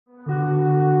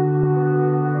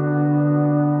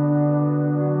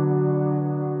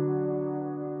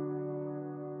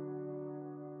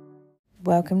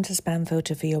Welcome to Spam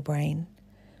Filter for your brain.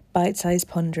 Bite-sized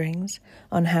ponderings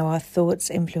on how our thoughts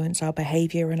influence our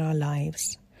behaviour in our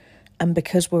lives. And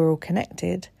because we're all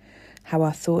connected, how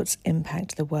our thoughts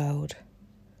impact the world.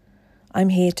 I'm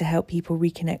here to help people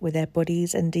reconnect with their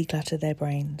bodies and declutter their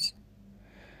brains.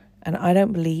 And I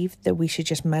don't believe that we should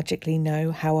just magically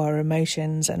know how our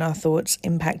emotions and our thoughts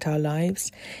impact our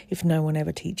lives if no one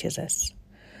ever teaches us.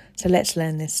 So let's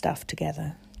learn this stuff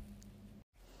together.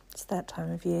 It's that time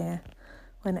of year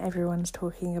when everyone's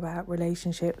talking about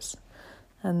relationships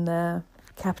and the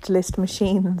capitalist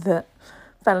machine that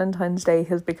Valentine's Day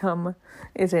has become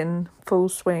is in full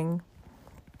swing.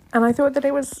 And I thought that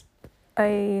it was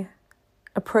a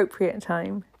appropriate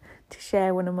time to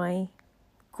share one of my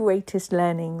greatest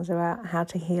learnings about how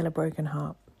to heal a broken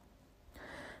heart.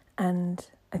 And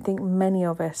I think many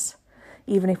of us,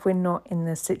 even if we're not in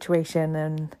the situation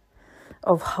and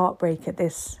of heartbreak at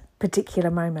this particular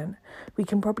moment, we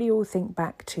can probably all think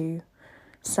back to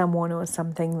someone or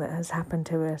something that has happened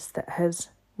to us that has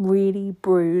really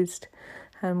bruised,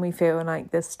 and we feel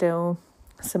like there's still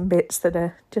some bits that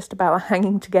are just about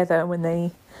hanging together when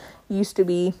they used to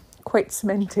be quite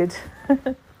cemented.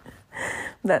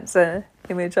 That's an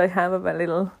image I have of a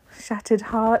little shattered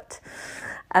heart.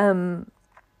 And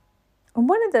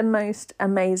one of the most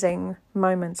amazing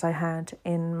moments I had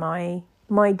in my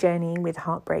journey with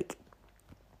heartbreak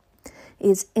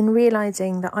is in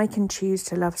realising that I can choose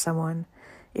to love someone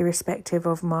irrespective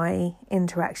of my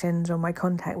interactions or my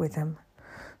contact with them.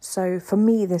 So for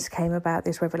me, this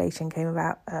revelation came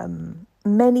about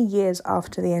many years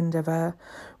after the end of a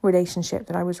relationship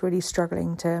that I was really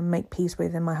struggling to make peace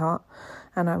with in my heart,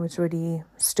 and I was really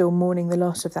still mourning the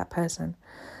loss of that person.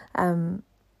 And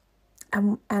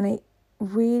it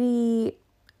really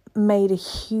made a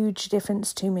huge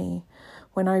difference to me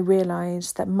when I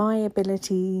realised that my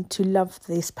ability to love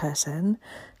this person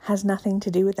has nothing to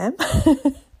do with them.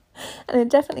 And it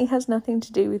definitely has nothing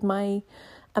to do with my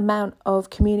amount of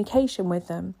communication with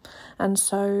them. And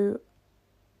so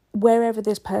wherever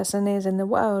this person is in the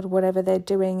world, whatever they're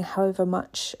doing, however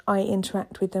much I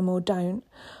interact with them or don't,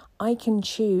 I can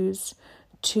choose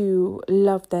to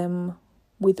love them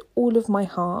with all of my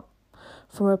heart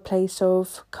from a place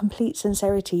of complete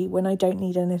sincerity when I don't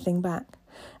need anything back.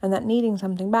 And that needing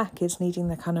something back is needing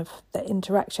the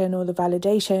interaction or the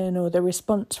validation or the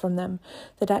response from them,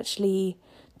 that actually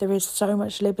there is so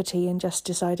much liberty in just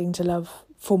deciding to love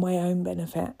for my own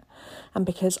benefit. And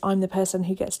because I'm the person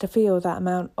who gets to feel that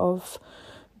amount of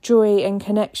joy and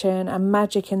connection and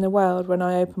magic in the world when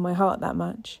I open my heart that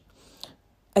much.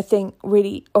 I think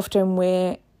really often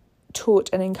we're taught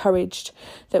and encouraged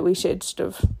that we should sort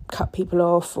of cut people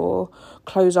off or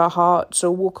close our hearts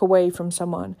or walk away from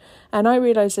someone. And I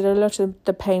realised that a lot of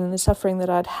the pain and the suffering that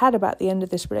I'd had about the end of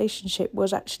this relationship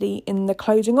was actually in the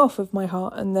closing off of my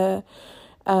heart and the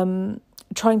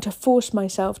trying to force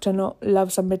myself to not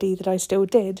love somebody that I still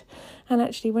did. And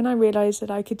actually when I realised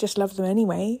that I could just love them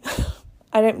anyway,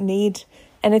 I don't need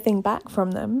anything back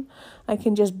from them. I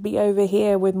can just be over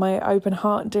here with my open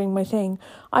heart doing my thing.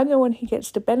 I'm the one who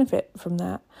gets to benefit from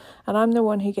that. And I'm the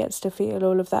one who gets to feel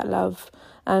all of that love.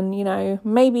 And,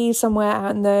 maybe somewhere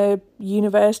out in the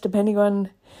universe, depending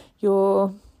on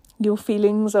your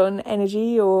feelings on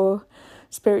energy or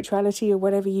spirituality or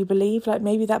whatever you believe, like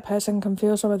maybe that person can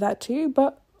feel some of that too.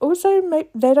 But also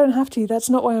they don't have to. That's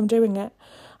not why I'm doing it.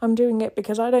 I'm doing it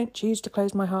because I don't choose to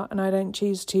close my heart and I don't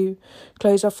choose to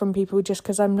close off from people just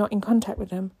because I'm not in contact with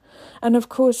them. And of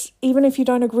course, even if you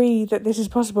don't agree that this is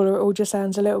possible, or it all just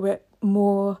sounds a little bit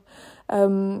more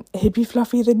hippie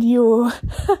fluffy than you're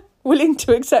willing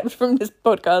to accept from this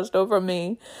podcast or from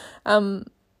me,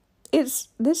 this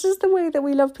is the way that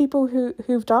we love people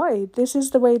who've died. This is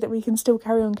the way that we can still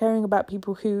carry on caring about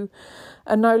people who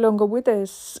are no longer with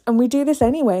us. And we do this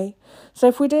anyway. So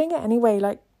if we're doing it anyway,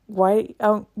 like, why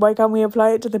can't we apply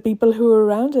it to the people who are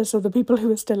around us or the people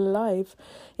who are still alive?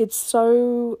 It's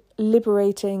so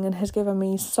liberating and has given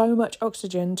me so much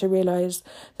oxygen to realise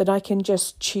that I can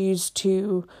just choose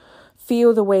to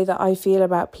feel the way that I feel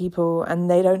about people, and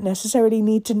they don't necessarily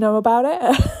need to know about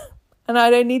it. And I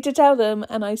don't need to tell them,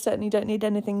 and I certainly don't need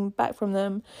anything back from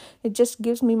them. It just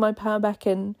gives me my power back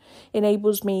and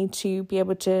enables me to be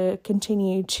able to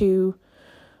continue to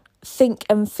think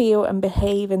and feel and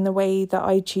behave in the way that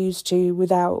I choose to,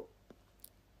 without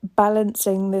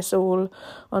balancing this all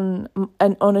on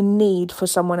a need for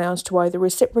someone else to either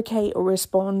reciprocate or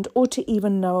respond or to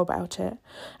even know about it.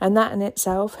 And that in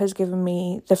itself has given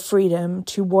me the freedom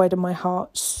to widen my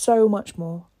heart so much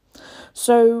more.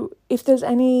 So if there's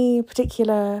any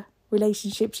particular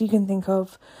relationships you can think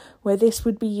of where this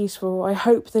would be useful, I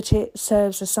hope that it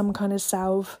serves as some kind of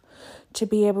salve to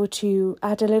be able to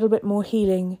add a little bit more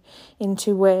healing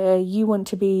into where you want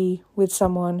to be with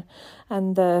someone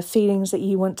and the feelings that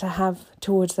you want to have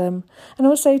towards them, and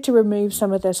also to remove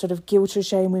some of the sort of guilt or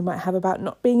shame we might have about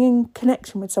not being in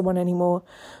connection with someone anymore,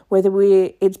 whether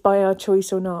it's by our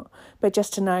choice or not, but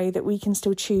just to know that we can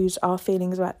still choose our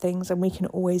feelings about things and we can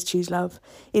always choose love.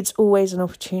 It's always an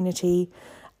opportunity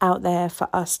out there for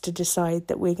us to decide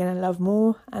that we're going to love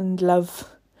more and love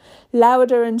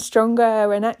louder and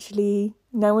stronger, and actually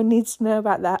no one needs to know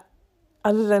about that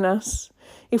other than us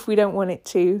if we don't want it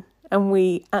to, and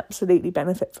we absolutely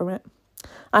benefit from it.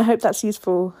 I hope that's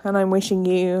useful, and I'm wishing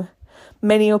you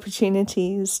many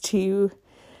opportunities to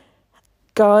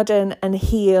garden and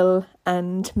heal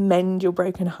and mend your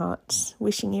broken hearts.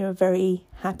 Wishing you a very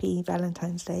happy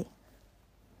Valentine's Day.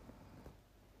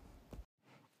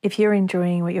 If you're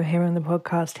enjoying what you're hearing on the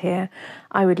podcast here,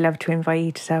 I would love to invite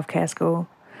you to Self-Care School.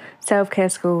 Self-Care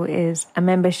School is a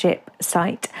membership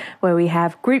site where we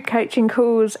have group coaching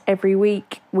calls every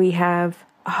week. We have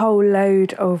a whole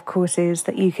load of courses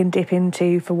that you can dip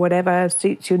into for whatever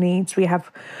suits your needs. We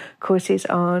have courses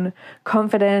on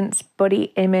confidence,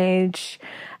 body image,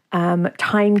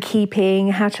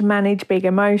 timekeeping, how to manage big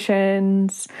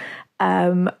emotions,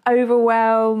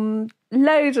 overwhelm,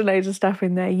 loads and loads of stuff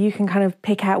in there. You can kind of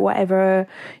pick out whatever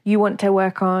you want to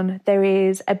work on. There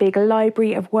is a big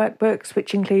library of workbooks,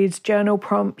 which includes journal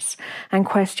prompts and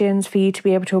questions for you to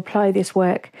be able to apply this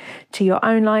work to your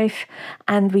own life.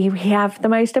 And we have the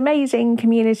most amazing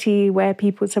community where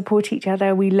people support each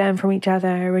other. We learn from each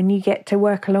other, and you get to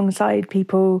work alongside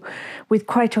people with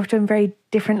quite often very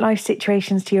different life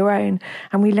situations to your own,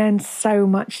 and we learn so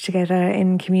much together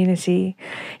in community.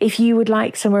 If you would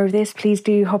like some more of this, please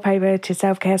do hop over to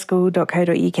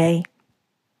selfcareschool.co.uk.